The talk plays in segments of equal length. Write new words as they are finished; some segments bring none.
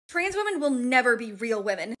Trans women will never be real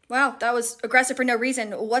women. Wow, that was aggressive for no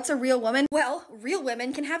reason. What's a real woman? Well, real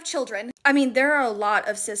women can have children. I mean, there are a lot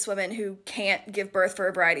of cis women who can't give birth for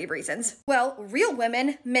a variety of reasons. Well, real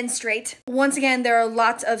women menstruate. Once again, there are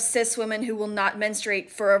lots of cis women who will not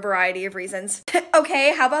menstruate for a variety of reasons.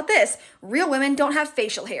 Okay, how about this? Real women don't have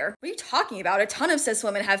facial hair. What are you talking about? A ton of cis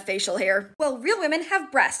women have facial hair. Well, real women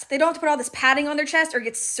have breasts. They don't have to put all this padding on their chest or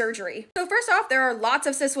get surgery. So first off, there are lots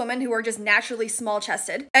of cis women who are just naturally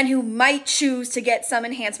small-chested and who might choose to get some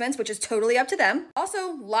enhancements, which is totally up to them.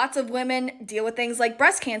 Also, lots of women deal with things like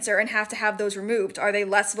breast cancer and have to have those removed. Are they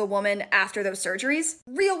less of a woman after those surgeries?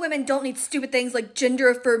 Real women don't need stupid things like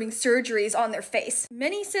gender-affirming surgeries on their face.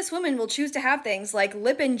 Many cis women will choose to have things like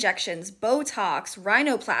lip injections, Botox,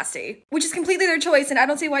 rhinoplasty, which is completely their choice, and I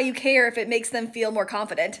don't see why you care if it makes them feel more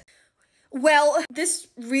confident. Well, this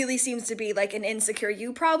really seems to be like an insecure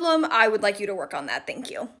you problem. I would like you to work on that, thank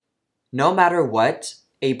you. No matter what,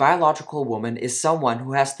 a biological woman is someone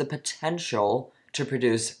who has the potential to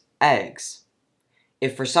produce eggs.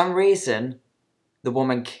 If for some reason the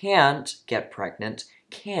woman can't get pregnant,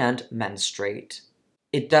 can't menstruate,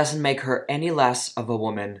 it doesn't make her any less of a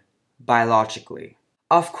woman biologically.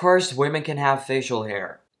 Of course, women can have facial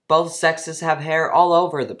hair. Both sexes have hair all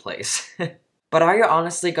over the place. But are you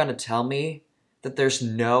honestly gonna tell me that there's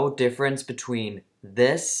no difference between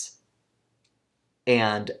this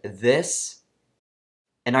and this?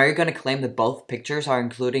 And are you going to claim that both pictures are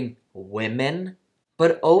including women?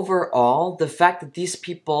 But overall, the fact that these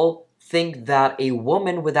people think that a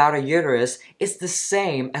woman without a uterus is the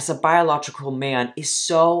same as a biological man is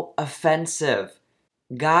so offensive.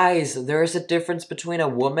 Guys, there is a difference between a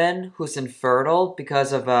woman who's infertile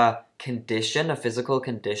because of a condition, a physical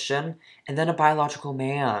condition, and then a biological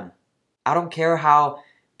man. I don't care how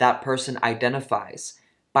that person identifies.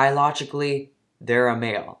 Biologically, they're a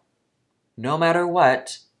male. No matter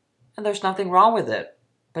what, and there's nothing wrong with it,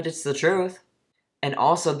 but it's the truth. And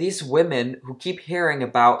also, these women who keep hearing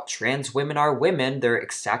about trans women are women, they're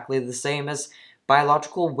exactly the same as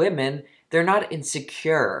biological women, they're not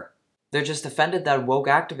insecure. They're just offended that woke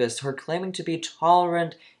activists who are claiming to be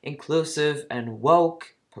tolerant, inclusive, and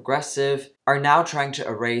woke, progressive, are now trying to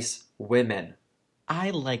erase women.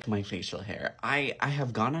 I like my facial hair. I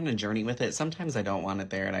have gone on a journey with it. Sometimes I don't want it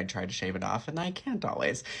there and I try to shave it off and I can't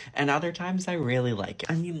always. And other times I really like it.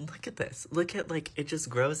 I mean, look at this. Look at, like, it just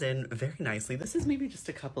grows in very nicely. This is maybe just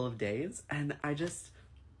a couple of days and I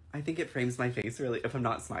think it frames my face really. If I'm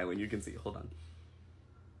not smiling, you can see. Hold on.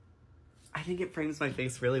 I think it frames my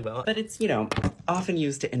face really well. But it's, you know, often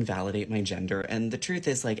used to invalidate my gender. And the truth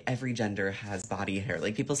is, like, every gender has body hair.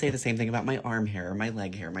 Like, people say the same thing about my arm hair, my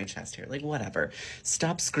leg hair, my chest hair. Like, whatever.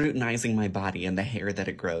 Stop scrutinizing my body and the hair that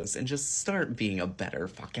it grows and just start being a better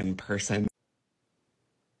fucking person.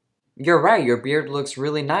 You're right, your beard looks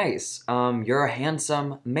really nice. You're a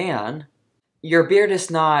handsome man. Your beard is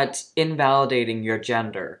not invalidating your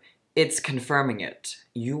gender. It's confirming it.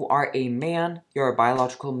 You are a man, you're a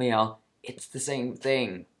biological male. It's the same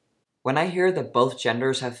thing. When I hear that both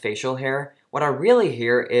genders have facial hair, what I really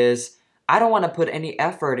hear is, I don't want to put any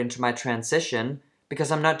effort into my transition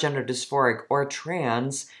because I'm not gender dysphoric or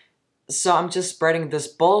trans, so I'm just spreading this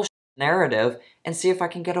bullshit narrative and see if I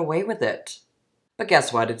can get away with it. But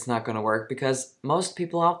guess what? It's not going to work because most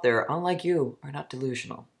people out there, unlike you, are not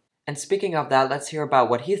delusional. And speaking of that, let's hear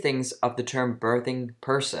about what he thinks of the term birthing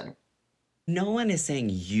person. No one is saying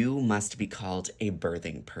you must be called a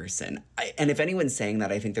birthing person. And if anyone's saying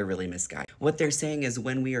that, I think they're really misguided. What they're saying is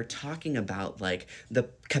when we are talking about, like, the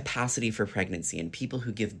capacity for pregnancy and people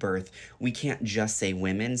who give birth, we can't just say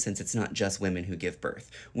women since it's not just women who give birth.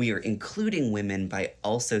 We are including women by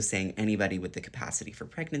also saying anybody with the capacity for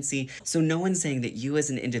pregnancy. So no one's saying that you as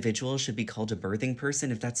an individual should be called a birthing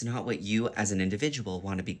person if that's not what you as an individual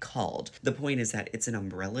want to be called. The point is that it's an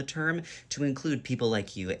umbrella term to include people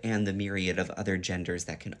like you and the myriad of other genders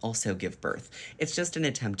that can also give birth. It's just an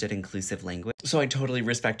attempt at inclusive language. So I totally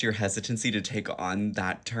respect your hesitancy to take on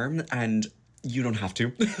that term, and you don't have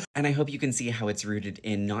to. And I hope you can see how it's rooted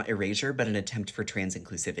in not erasure, but an attempt for trans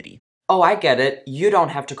inclusivity. Oh, I get it. You don't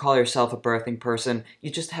have to call yourself a birthing person. You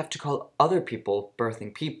just have to call other people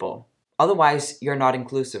birthing people. Otherwise, you're not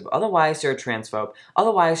inclusive. Otherwise, you're a transphobe.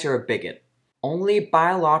 Otherwise, you're a bigot. Only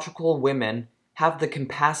biological women have the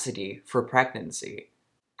capacity for pregnancy,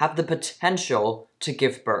 have the potential to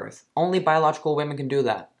give birth. Only biological women can do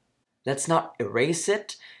that. Let's not erase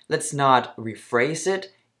it. Let's not rephrase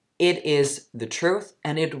it. It is the truth,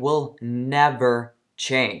 and it will never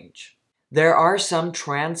change. There are some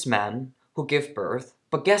trans men who give birth,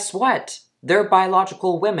 but guess what? They're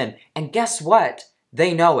biological women, and guess what?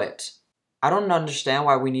 They know it. I don't understand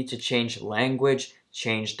why we need to change language,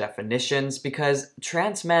 change definitions, because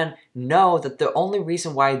trans men know that the only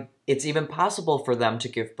reason why it's even possible for them to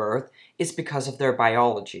give birth is because of their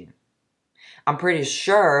biology. I'm pretty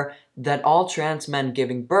sure that all trans men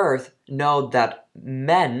giving birth know that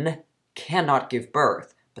men cannot give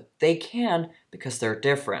birth, but they can because they're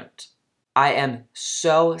different. I am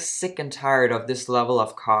so sick and tired of this level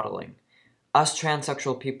of coddling. Us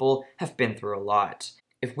transsexual people have been through a lot.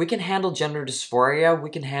 If we can handle gender dysphoria, we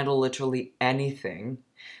can handle literally anything.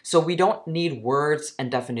 So we don't need words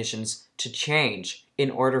and definitions to change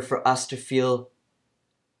in order for us to feel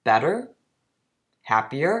better,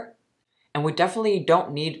 happier, and we definitely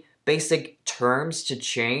don't need basic terms to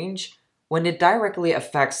change when it directly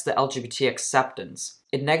affects the LGBT acceptance.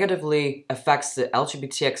 It negatively affects the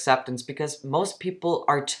LGBT acceptance because most people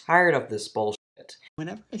are tired of this bullshit.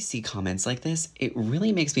 Whenever I see comments like this, it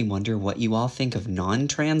really makes me wonder what you all think of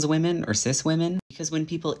non-trans women or cis women. Because when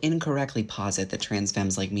people incorrectly posit that trans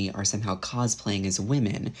femmes like me are somehow cosplaying as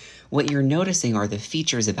women, what you're noticing are the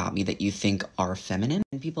features about me that you think are feminine.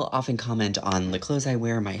 And people often comment on the clothes I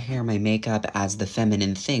wear, my hair, my makeup as the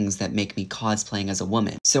feminine things that make me cosplaying as a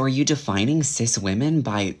woman. So are you defining cis women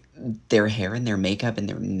by their hair and their makeup and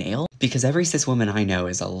their nail? Because every cis woman I know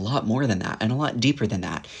is a lot more than that and a lot deeper than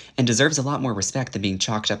that and deserves a lot more respect than being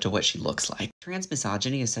chalked up to what she looks like. Trans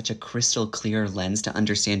misogyny is such a crystal clear lens to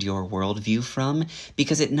understand your worldview from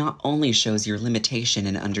because it not only shows your limitation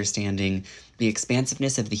in understanding the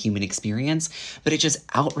expansiveness of the human experience, but it just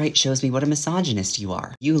outright shows me what a misogynist you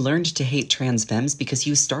are. You learned to hate trans femmes because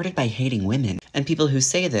you started by hating women. And people who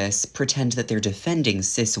say this pretend that they're defending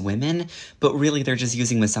cis women, but really they're just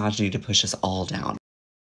using misogyny to push us all down.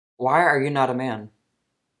 Why are you not a man?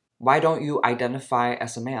 Why don't you identify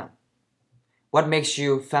as a man? What makes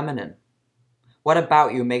you feminine? What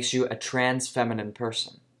about you makes you a trans feminine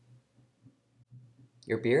person?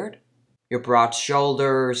 Your beard? Your broad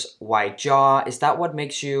shoulders, wide jaw, is that what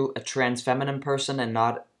makes you a trans feminine person and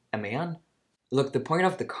not a man? Look, the point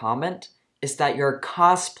of the comment is that you're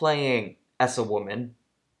cosplaying as a woman.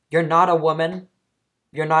 You're not a woman.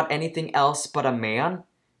 You're not anything else but a man.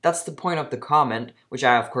 That's the point of the comment, which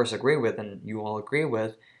I of course agree with and you all agree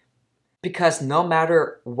with. Because no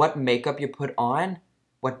matter what makeup you put on,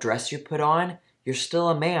 what dress you put on, you're still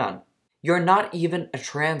a man. You're not even a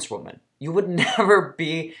trans woman. You would never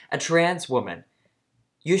be a trans woman.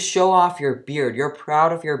 You show off your beard. You're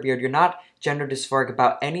proud of your beard. You're not gender dysphoric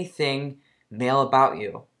about anything male about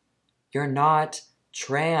you. You're not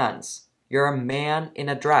trans. You're a man in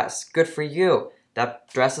a dress. Good for you. That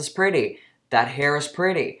dress is pretty. That hair is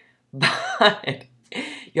pretty. But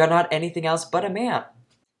you're not anything else but a man.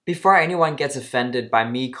 Before anyone gets offended by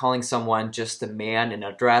me calling someone just a man in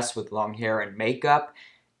a dress with long hair and makeup,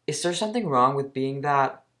 is there something wrong with being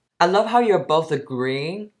that? I love how you're both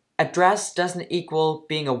agreeing a dress doesn't equal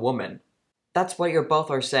being a woman. That's what you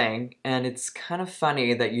both are saying, and it's kind of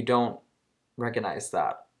funny that you don't recognize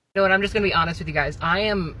that. You know what, I'm just gonna be honest with you guys. I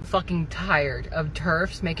am fucking tired of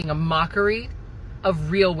TERFs making a mockery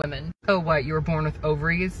of real women. Oh, what, you were born with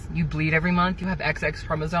ovaries? You bleed every month? You have XX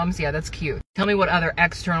chromosomes? Yeah, that's cute. Tell me what other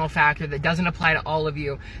external factor that doesn't apply to all of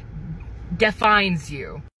you defines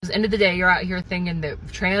you. At the end of the day, you're out here thinking that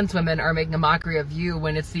trans women are making a mockery of you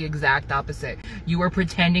when it's the exact opposite. You are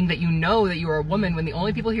pretending that you know that you are a woman when the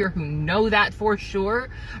only people here who know that for sure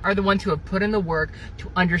are the ones who have put in the work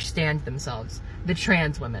to understand themselves. The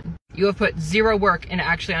trans women. You have put zero work into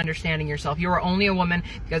actually understanding yourself. You are only a woman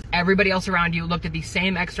because everybody else around you looked at these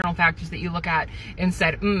same external factors that you look at and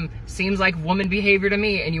said, seems like woman behavior to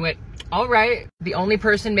me. And you went, all right. The only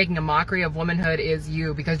person making a mockery of womanhood is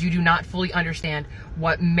you because you do not fully understand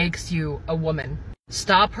what makes you a woman.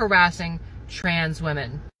 Stop harassing trans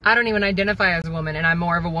women. I don't even identify as a woman and I'm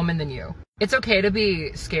more of a woman than you. It's okay to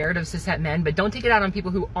be scared of cishet men, but don't take it out on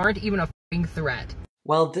people who aren't even a f***ing threat.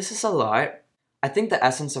 Well, this is a lot. I think the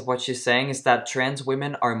essence of what she's saying is that trans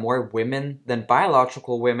women are more women than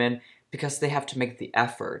biological women because they have to make the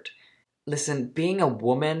effort. Listen, being a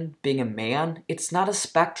woman, being a man, it's not a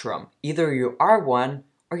spectrum. Either you are one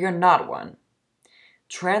or you're not one.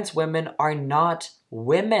 Trans women are not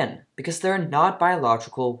women because they're not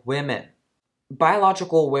biological women.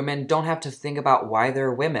 Biological women don't have to think about why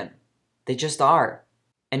they're women. They just are.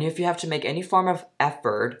 And if you have to make any form of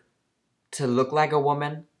effort to look like a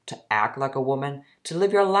woman, to act like a woman, to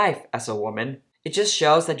live your life as a woman, it just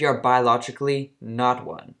shows that you're biologically not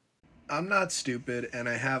one. I'm not stupid and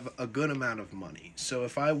I have a good amount of money. So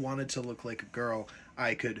if I wanted to look like a girl,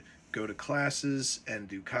 I could go to classes and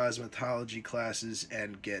do cosmetology classes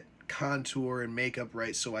and get contour and makeup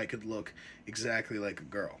right so I could look exactly like a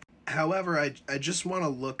girl. However, I just want to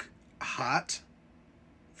look hot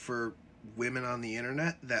for women on the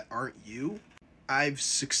internet that aren't you, I've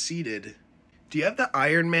succeeded. Do you have the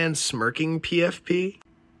Iron Man smirking PFP?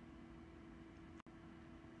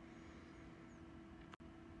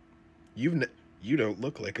 You don't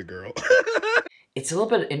look like a girl. It's a little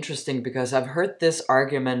bit interesting because I've heard this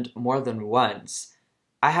argument more than once.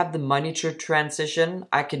 I have the money to transition.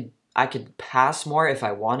 I could pass more if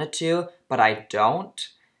I wanted to, but I don't.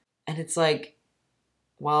 And it's like,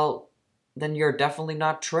 well, then you're definitely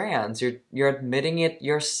not trans. You're admitting it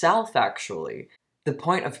yourself, actually. The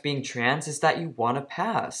point of being trans is that you want to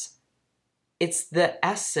pass. It's the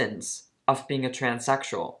essence of being a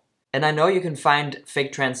transsexual. And I know you can find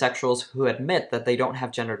fake transsexuals who admit that they don't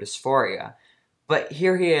have gender dysphoria, but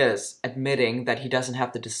here he is admitting that he doesn't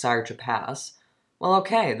have the desire to pass. Well,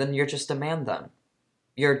 okay, then you're just a man then.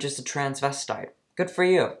 You're just a transvestite. Good for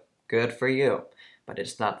you. Good for you. But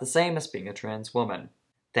it's not the same as being a trans woman.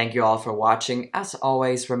 Thank you all for watching. As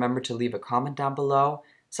always, remember to leave a comment down below.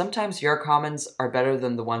 Sometimes your comments are better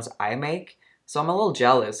than the ones I make, so I'm a little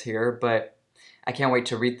jealous here, but I can't wait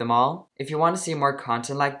to read them all. If you want to see more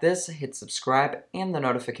content like this, hit subscribe and the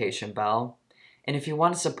notification bell. And if you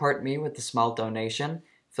want to support me with a small donation,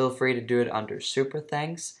 feel free to do it under Super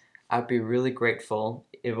Thanks. I'd be really grateful.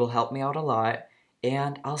 It will help me out a lot.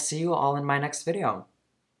 And I'll see you all in my next video.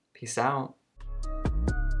 Peace out.